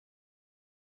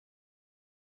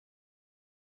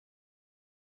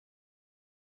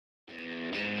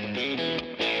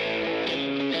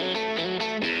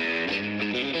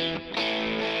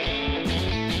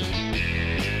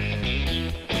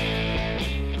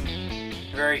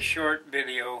Very short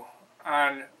video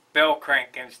on bell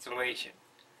crank installation.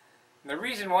 And the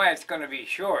reason why it's going to be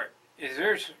short is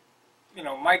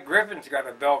Mike Griffin's got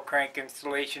a bell crank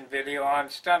installation video on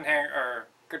Stunt Hangar or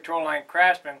Control Line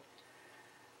Craftsman.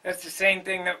 That's the same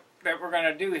thing that we're going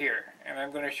to do here, and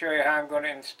I'm going to show you how I'm going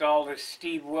to install this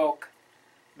Steve Wilk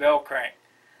bell crank.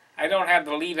 I don't have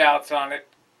the lead outs on it,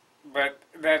 but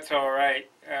that's alright.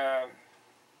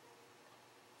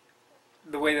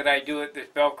 The way that I do it, this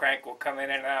bell crank will come in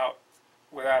and out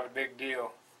without a big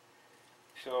deal.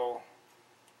 So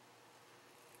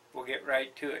we'll get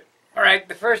right to it. Alright,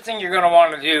 the first thing you're going to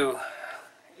want to do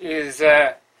is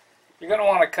you're going to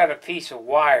want to cut a piece of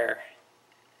wire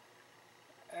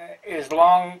as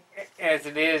long as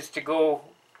it is to go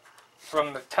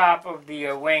from the top of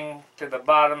the wing to the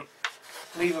bottom.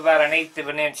 Leave about 1/8 of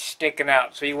an inch sticking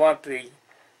out. So you want the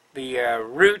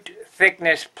root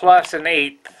thickness plus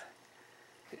 1/8.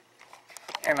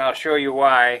 And I'll show you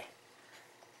why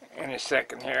in a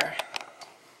second here.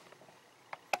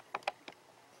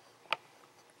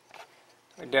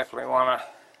 We definitely want to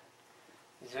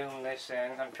zoom this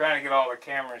in. I'm trying to get all the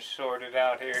cameras sorted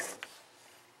out here.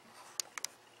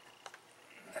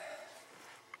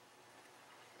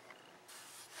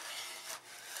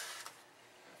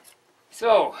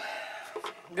 So,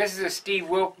 this is a Steve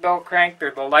Wilk bell crank. They're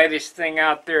the lightest thing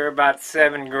out there, about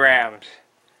 7 grams.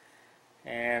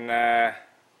 And I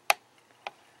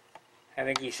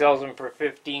think he sells them for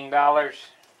 $15.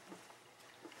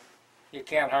 You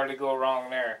can't hardly go wrong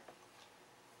there.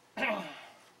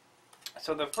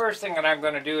 So the first thing that I'm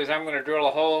going to do is I'm going to drill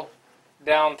a hole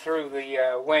down through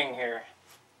the wing here.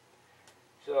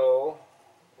 So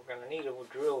we're going to need a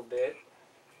drill bit.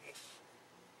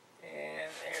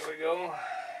 And there we go.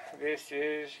 This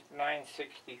is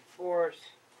 9/64.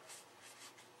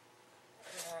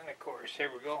 And of course,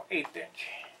 here we go, 1/8 inch.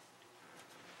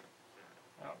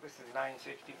 No, this is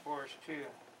 9/64 too.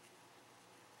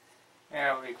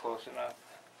 Yeah, it'll be close enough.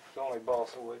 It's only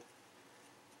balsa wood.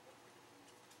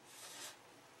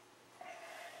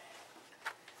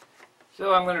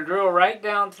 So I'm going to drill right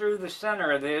down through the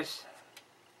center of this,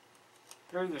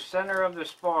 through the center of the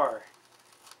spar.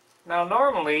 Now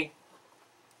normally,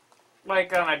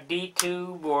 like on a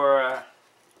D-tube or a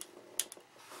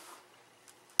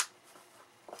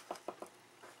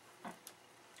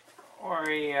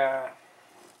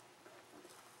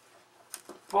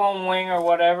foam wing or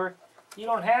whatever, you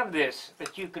don't have this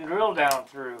that you can drill down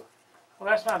through. Well,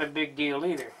 that's not a big deal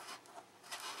either.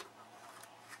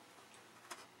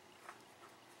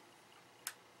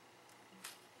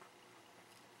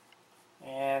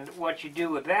 And what you do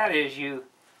with that is you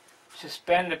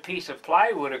suspend a piece of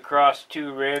plywood across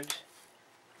 2 ribs.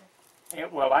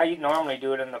 Well, I normally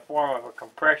do it in the form of a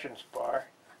compression spar.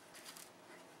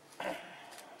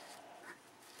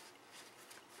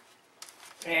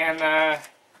 And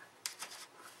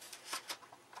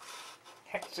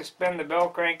suspend the bell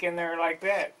crank in there like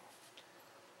that.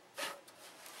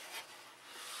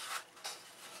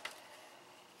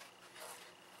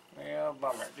 Yeah,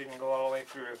 bummer, it didn't go all the way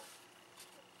through.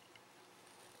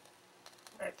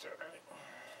 That's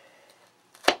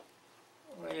alright.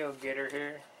 We'll get her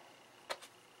here.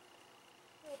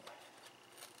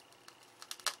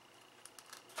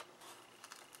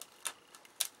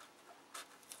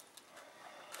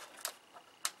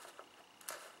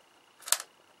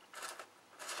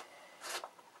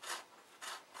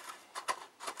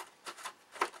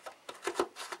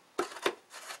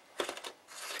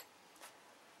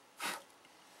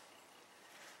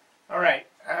 Alright,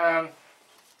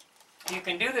 you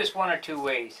can do this one or 2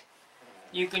 ways.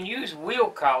 You can use wheel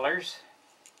collars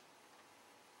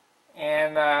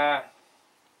and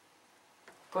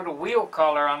put a wheel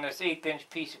collar on this 1/8 inch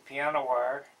piece of piano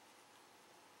wire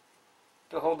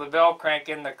to hold the bell crank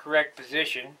in the correct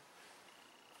position.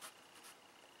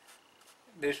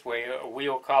 This way, a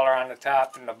wheel collar on the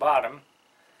top and the bottom,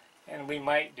 and we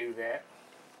might do that.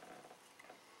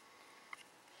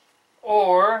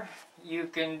 Or you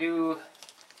can do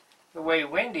the way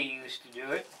Wendy used to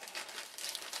do it,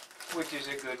 which is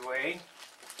a good way.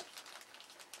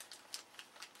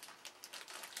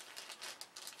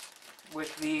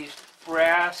 With these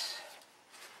brass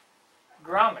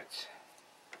grommets.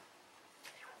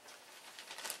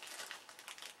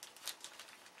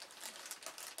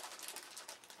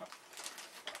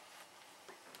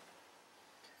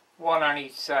 One on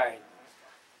each side.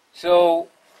 So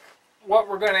what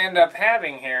we're going to end up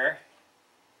having here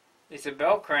is a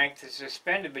bell crank that's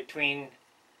suspended between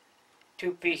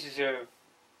 2 pieces of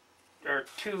or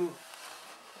two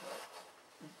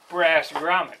brass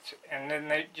grommets, and then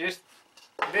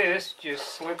this just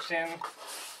slips in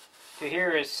to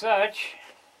here as such,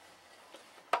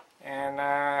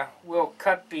 and we'll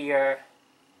cut the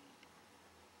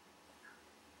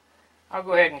I'll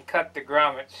go ahead and cut the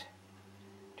grommets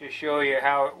to show you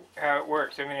how it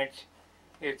works. I mean,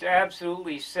 it's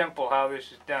absolutely simple how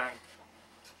this is done.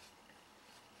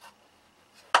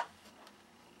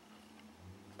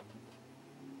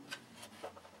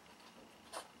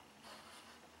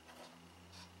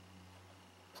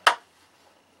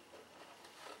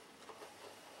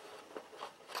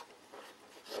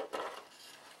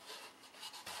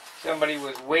 Somebody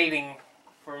was waiting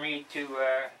for me to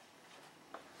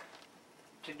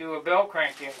do a bell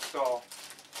crank install.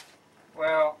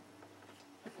 Well,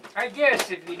 I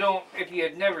guess if you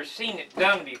had never seen it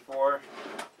done before,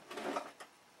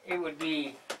 it would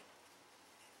be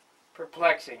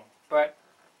perplexing. But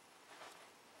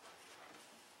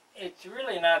it's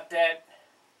really not that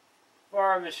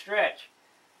far of a stretch.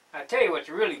 I'll tell you what's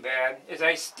really bad is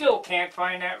I still can't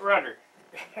find that rudder.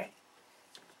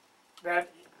 That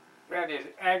is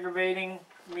aggravating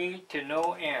me to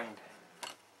no end.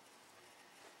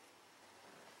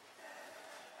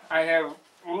 I have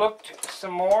looked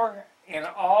some more in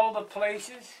all the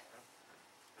places,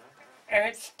 and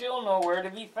it's still nowhere to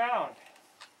be found.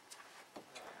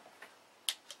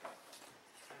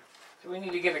 So we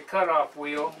need to get a cutoff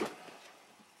wheel.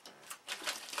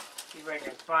 See if I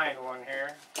can find one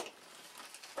here.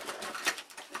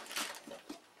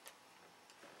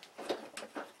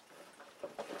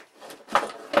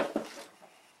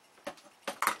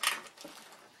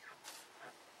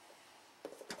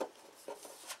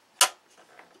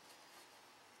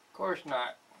 Of course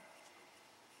not.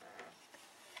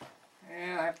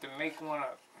 Yeah, I'll have to make one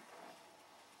up.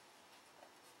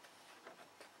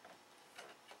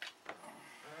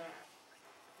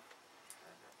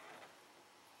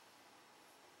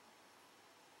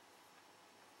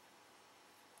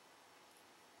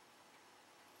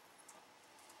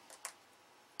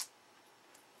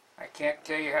 I can't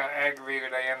tell you how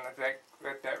aggravated I am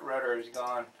that rudder is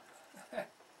gone.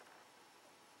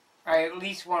 I at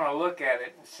least want to look at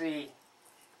it and see,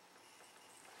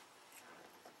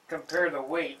 compare the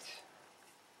weights.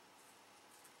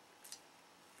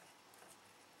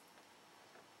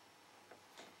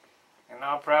 And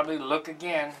I'll probably look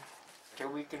again till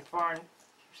we can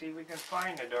see if we can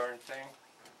find the darn thing.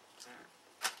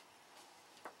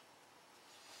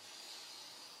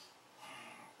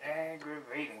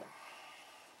 Aggravating.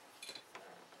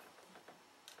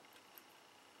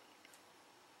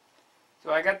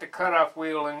 So I got the cutoff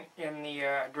wheel in the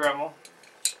Dremel.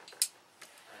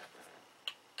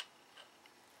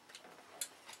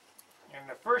 And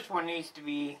the first one needs to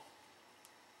be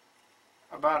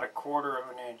about 1/4 of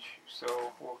an inch.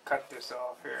 So we'll cut this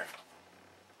off here.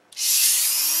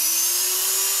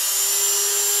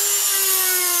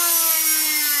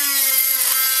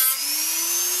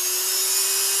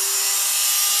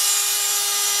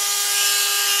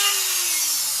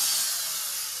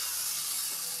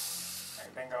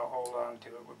 I think I'll hold on to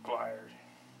it with pliers.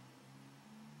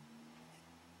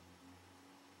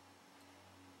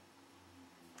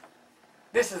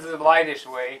 This is the lightest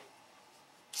way.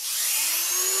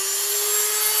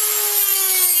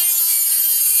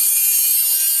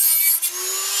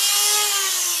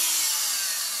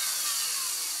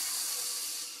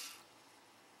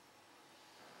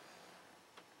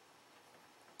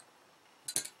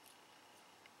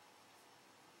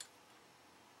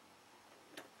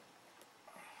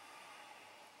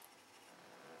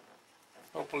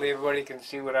 Hopefully everybody can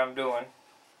see what I'm doing.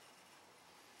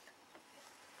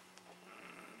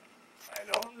 I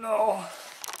don't know.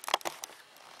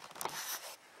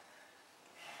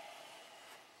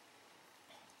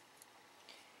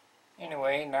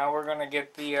 Anyway, now we're going to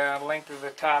get the length of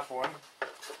the top one.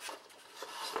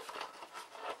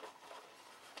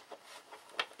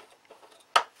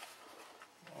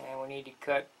 And we need to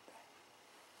cut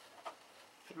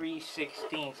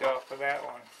 3/16 off of that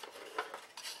one.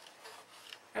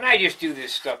 And I just do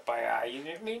this stuff by eye, you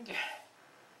know what I mean?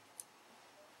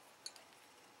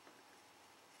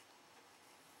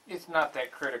 It's not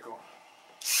that critical.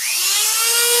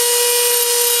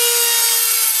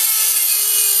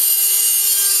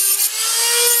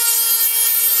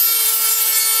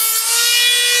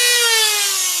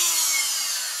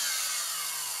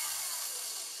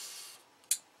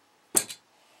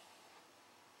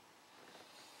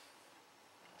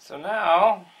 So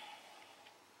now,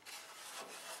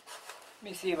 let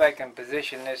me see if I can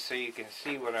position this so you can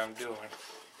see what I'm doing.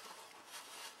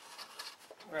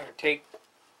 We're going to take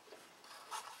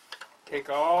Take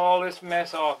all this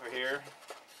mess off of here.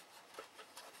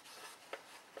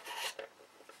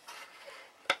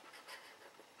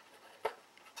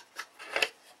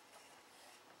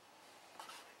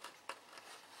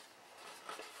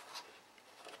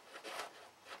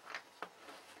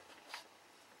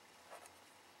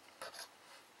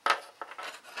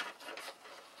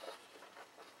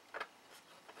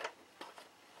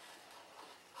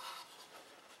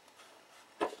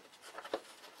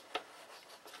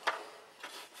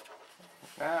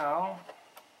 Now,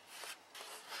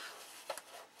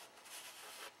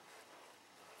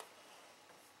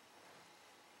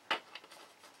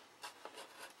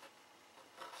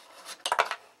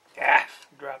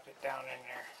 dropped it down in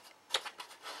there.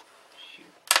 Shoot.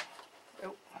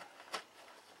 Oh.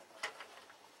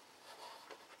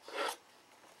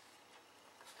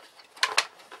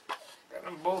 Got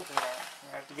them both in there.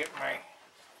 I have to get my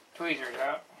tweezers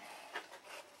out.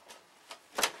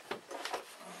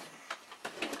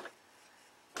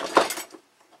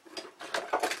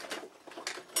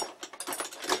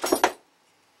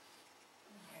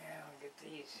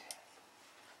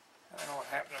 I don't know what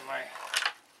happened to my...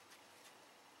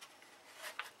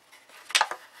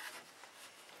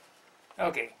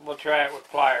 Okay, we'll try it with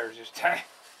pliers this time.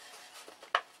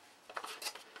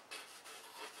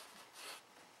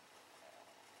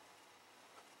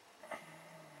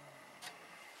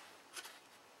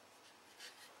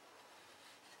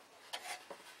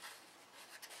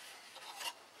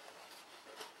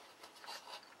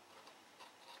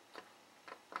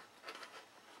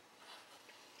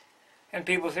 And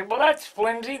people say, well, that's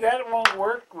flimsy, that won't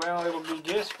work. Well, it'll be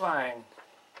just fine.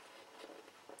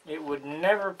 It would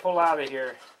never pull out of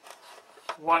here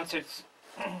once it's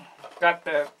got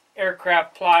the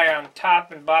aircraft ply on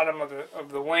top and bottom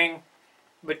of the wing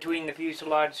between the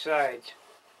fuselage sides.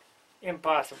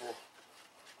 Impossible.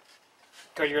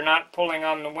 Because you're not pulling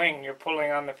on the wing, you're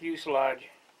pulling on the fuselage.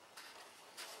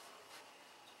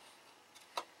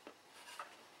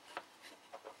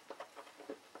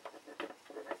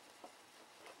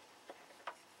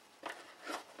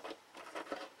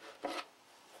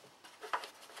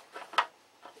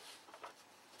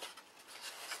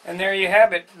 And there you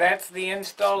have it. That's the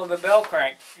install of the bell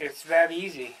crank. It's that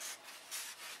easy.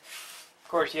 Of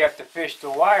course, you have to fish the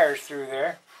wires through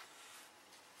there.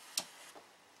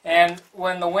 And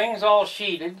when the wing's all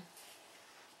sheeted,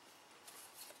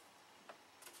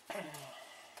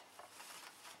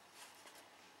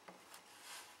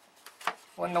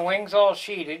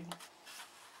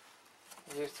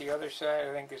 is this the other side?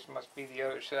 I think this must be the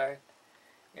other side.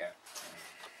 Yeah.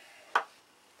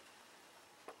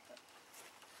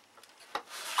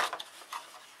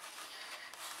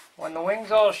 When the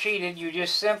wing's all sheeted, you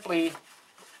just simply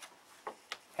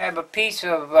have a piece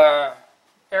of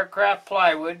aircraft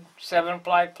plywood,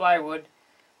 7-ply plywood,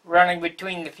 running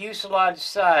between the fuselage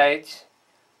sides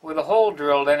with a hole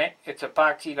drilled in it. It's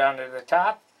epoxied onto the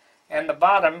top and the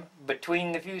bottom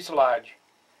between the fuselage.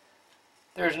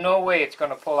 There's no way it's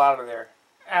going to pull out of there.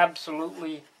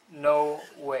 Absolutely no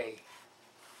way.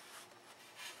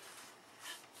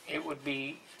 It would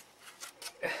be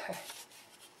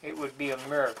it would be a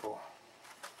miracle.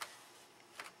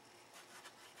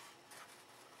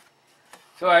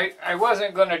 So I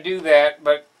wasn't going to do that,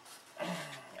 but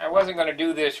I wasn't going to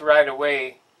do this right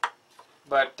away,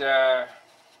 but I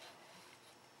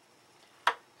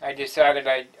decided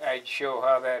I'd show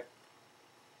how that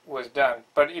was done.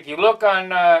 But if you look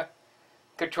on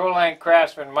Control Line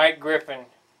Craftsman, Mike Griffin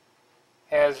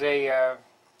has a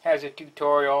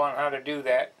tutorial on how to do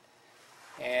that,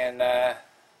 and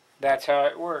that's how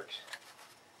it works.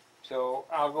 So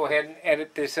I'll go ahead and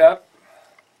edit this up,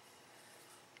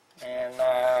 and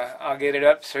I'll get it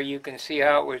up so you can see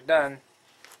how it was done.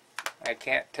 I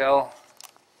can't tell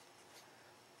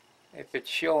if it's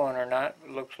showing or not.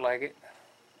 It looks like it.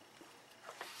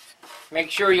 Make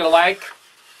sure you like,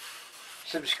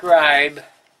 subscribe,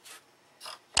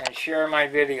 and share my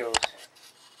videos.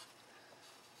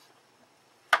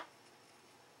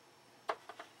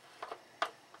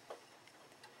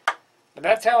 But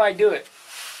that's how I do it.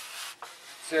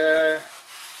 It's,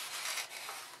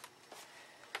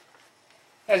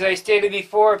 as I stated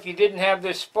before, if you didn't have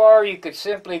this spar, you could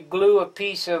simply glue a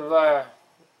piece of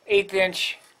 1/8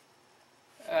 inch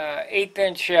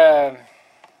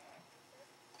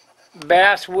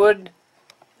bass wood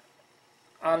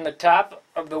on the top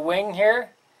of the wing here.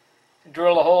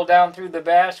 Drill a hole down through the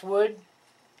bass wood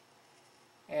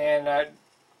and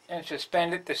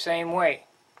suspend it the same way.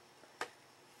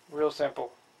 Real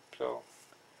simple. So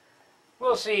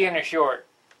we'll see you in a short.